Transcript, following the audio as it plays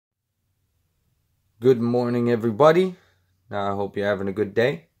Good morning, everybody. Now I hope you're having a good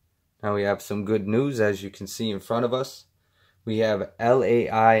day. Now we have some good news. As you can see in front of us, we have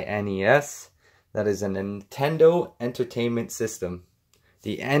LaiNes. That is a Nintendo Entertainment System.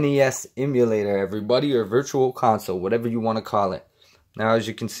 The NES emulator, everybody, or virtual console, whatever you want to call it. Now, as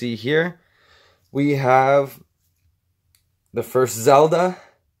you can see here, we have the first Zelda,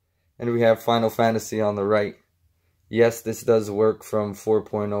 and we have Final Fantasy on the right. Yes, this does work from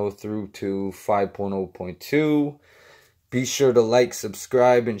 4.0 through to 5.0.2. Be sure to like,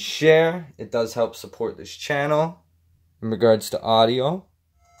 subscribe, and share. It does help support this channel. In regards to audio,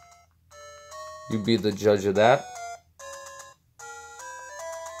 you be the judge of that.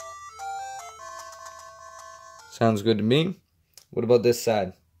 Sounds good to me. What about this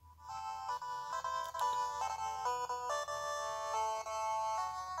side?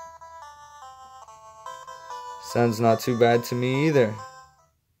 Sounds not too bad to me either.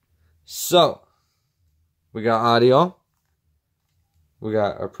 So, we got audio, we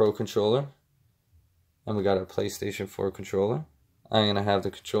got our Pro controller, and we got our PlayStation 4 controller. I'm going to have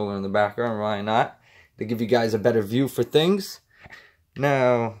the controller in the background, why not? To give you guys a better view for things.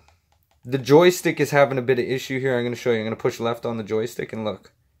 Now, the joystick is having a bit of issue here. I'm going to show you. I'm going to push left on the joystick and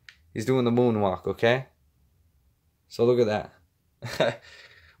look. He's doing the moonwalk, okay? So look at that.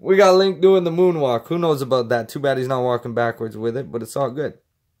 We got Link doing the moonwalk. Who knows about that? Too bad he's not walking backwards with it, but it's all good.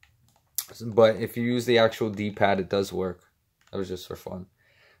 But if you use the actual D-pad, it does work. That was just for fun.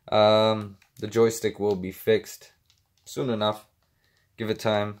 The joystick will be fixed soon enough. Give it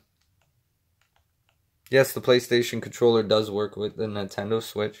time. Yes, the PlayStation controller does work with the Nintendo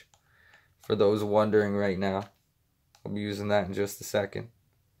Switch. For those wondering right now, I'll be using that in just a second.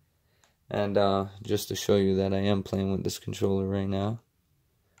 And just to show you that I am playing with this controller right now.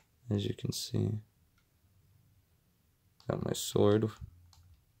 As you can see, got my sword.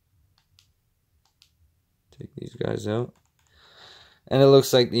 Take these guys out. And it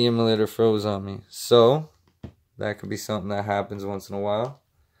looks like the emulator froze on me. So, that could be something that happens once in a while.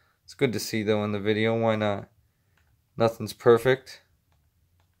 It's good to see though in the video. Why not? Nothing's perfect.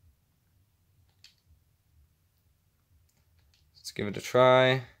 Let's give it a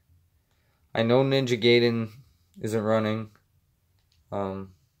try. I know Ninja Gaiden isn't running.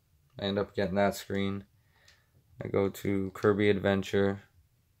 I end up getting that screen. I go to Kirby Adventure.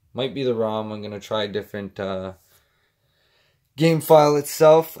 Might be the ROM. I'm going to try a different game file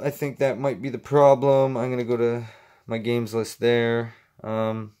itself. I think that might be the problem. I'm going to go to my games list there.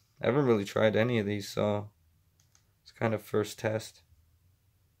 I haven't really tried any of these, so it's kind of first test.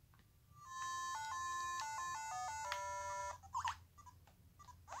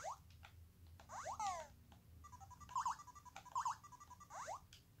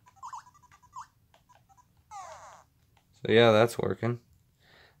 So yeah, that's working.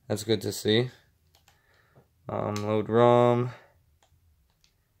 That's good to see. Load ROM.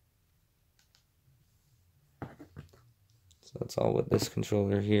 So that's all with this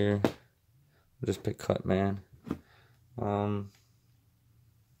controller here. I'll just pick cut, man.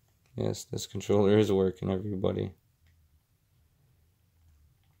 Yes, this controller is working, everybody.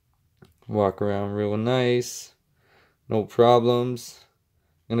 Walk around real nice. No problems.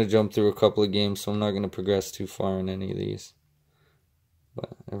 I'm going to jump through a couple of games, so I'm not going to progress too far in any of these. But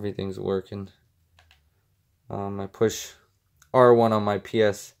everything's working. I push R1 on my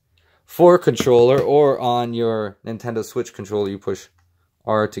PS4 controller, or on your Nintendo Switch controller, you push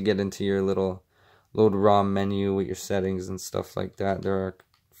R to get into your little load ROM menu with your settings and stuff like that. There are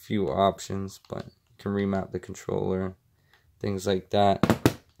a few options, but you can remap the controller, things like that.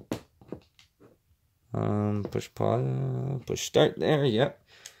 Push pause, push start there, yep.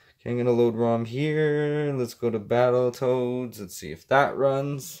 Okay, I'm going to load ROM here. Let's go to Battletoads. Let's see if that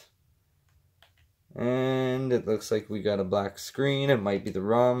runs. And it looks like we got a black screen. It might be the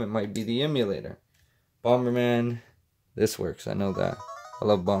ROM. It might be the emulator. Bomberman. This works. I know that. I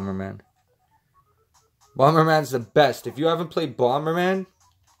love Bomberman. Bomberman's the best. If you haven't played Bomberman,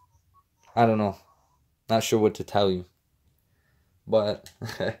 I don't know. Not sure what to tell you. But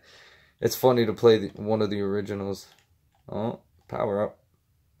it's funny to play one of the originals. Oh, power up.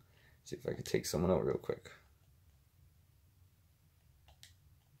 See if I can take someone out real quick.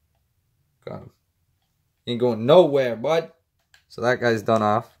 Got him. Ain't going nowhere, bud. So that guy's done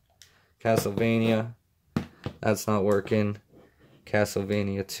off. Castlevania. That's not working.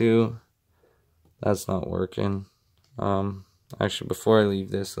 Castlevania 2. That's not working. Actually, before I leave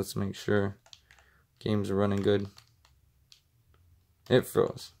this, let's make sure games are running good. It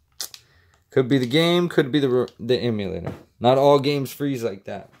froze. Could be the game, could be the emulator. Not all games freeze like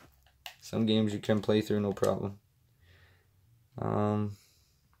that. Some games you can play through no problem.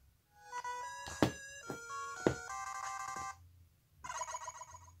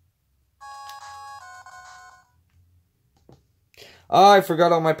 Oh, I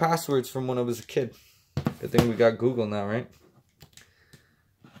forgot all my passwords from when I was a kid. Good thing we got Google now, right?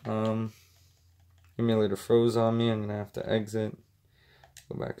 Emulator froze on me. I'm gonna have to exit.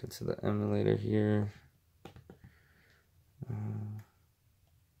 Go back into the emulator here.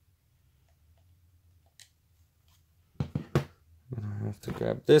 I have to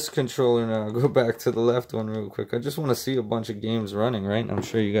grab this controller now. Go back to the left one real quick. I just want to see a bunch of games running, right? I'm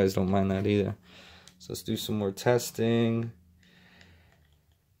sure you guys don't mind that either. So let's do some more testing.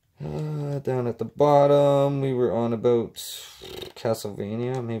 Down at the bottom, we were on about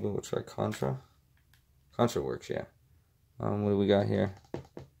Castlevania. Maybe we'll try Contra. Contra works, yeah. What do we got here?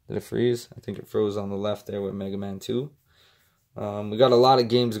 Did it freeze? I think it froze on the left there with Mega Man 2. We got a lot of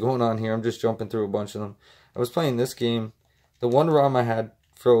games going on here. I'm just jumping through a bunch of them. I was playing this game. The one ROM I had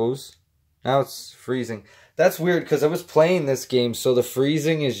froze. Now it's freezing. That's weird because I was playing this game, so the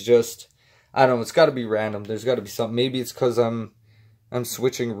freezing is just, I don't know, it's got to be random. There's got to be something. Maybe it's because I'm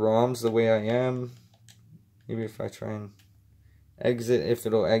switching ROMs the way I am. Maybe if I try and exit, if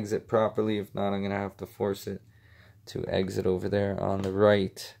it'll exit properly. If not, I'm going to have to force it to exit over there on the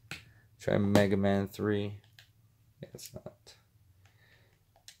right. Try Mega Man 3. Yeah, it's not.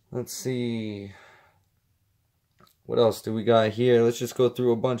 Let's see. What else do we got here? Let's just go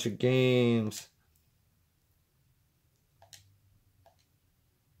through a bunch of games.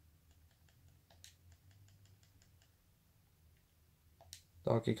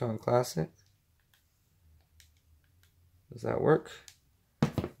 Donkey Kong Classic. Does that work?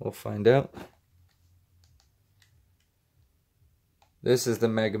 We'll find out. This is the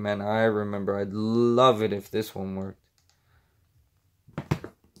Mega Man I remember. I'd love it if this one worked.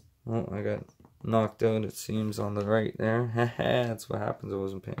 Oh, I got knocked out, it seems, on the right there. That's what happens. I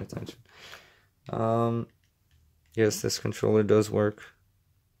wasn't paying attention. Yes, this controller does work.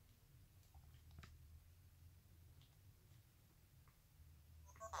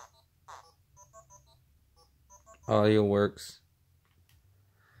 Audio works.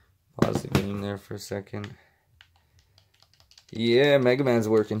 Pause the game there for a second. Yeah, Mega Man's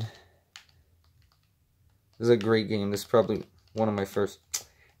working. This is a great game. This is probably one of my first.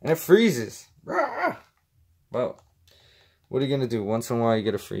 And it freezes. Well, what are you going to do? Once in a while you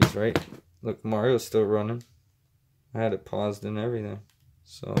get a freeze, right? Look, Mario's still running. I had it paused and everything.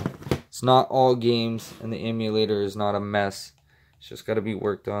 So, it's not all games, and the emulator is not a mess. It's just got to be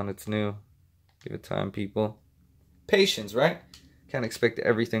worked on. It's new. Give it time, people. Patience, right? Can't expect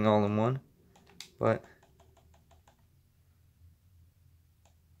everything all in one. But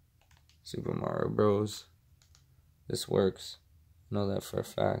Super Mario Bros. This works. I know that for a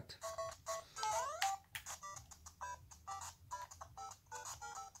fact.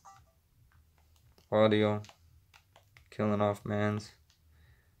 Audio. Killing off mans.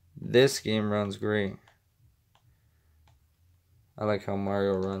 This game runs great. I like how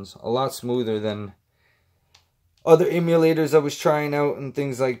Mario runs. A lot smoother than other emulators I was trying out and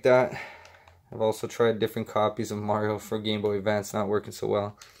things like that. I've also tried different copies of Mario for Game Boy Advance, not working so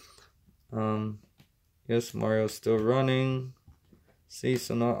well. Yes, Mario's still running. See,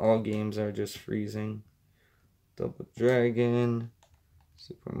 so not all games are just freezing. Double Dragon,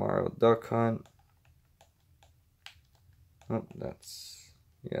 Super Mario Duck Hunt. Oh, that's,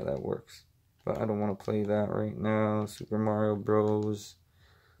 yeah, that works. But I don't want to play that right now. Super Mario Bros.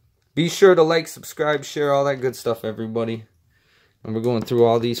 Be sure to like, subscribe, share, all that good stuff, everybody. And we're going through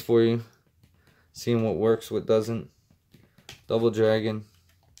all these for you. Seeing what works, what doesn't. Double Dragon.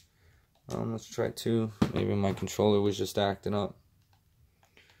 Let's try 2. Maybe my controller was just acting up.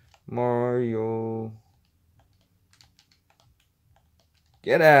 Mario.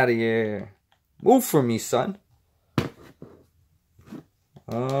 Get out of here. Move for me, son.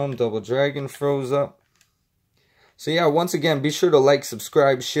 Double Dragon froze up. So yeah, once again, be sure to like,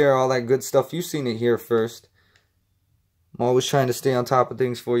 subscribe, share, all that good stuff. You've seen it here first. I'm always trying to stay on top of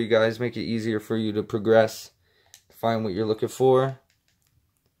things for you guys. Make it easier for you to progress. Find what you're looking for.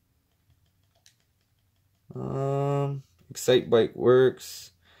 Excitebike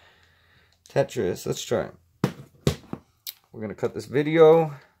works. Tetris, let's try it. We're gonna cut this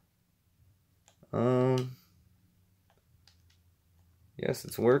video. Yes,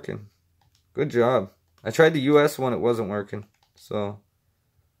 it's working. Good job. I tried the US one, it wasn't working. So,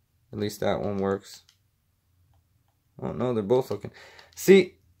 at least that one works. Oh no, they're both looking.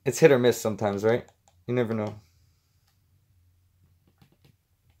 See, it's hit or miss sometimes, right? You never know.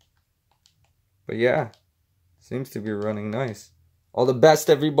 But yeah, seems to be running nice. All the best,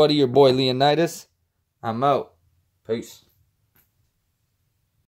 everybody. Your boy Leonidas. I'm out. Peace.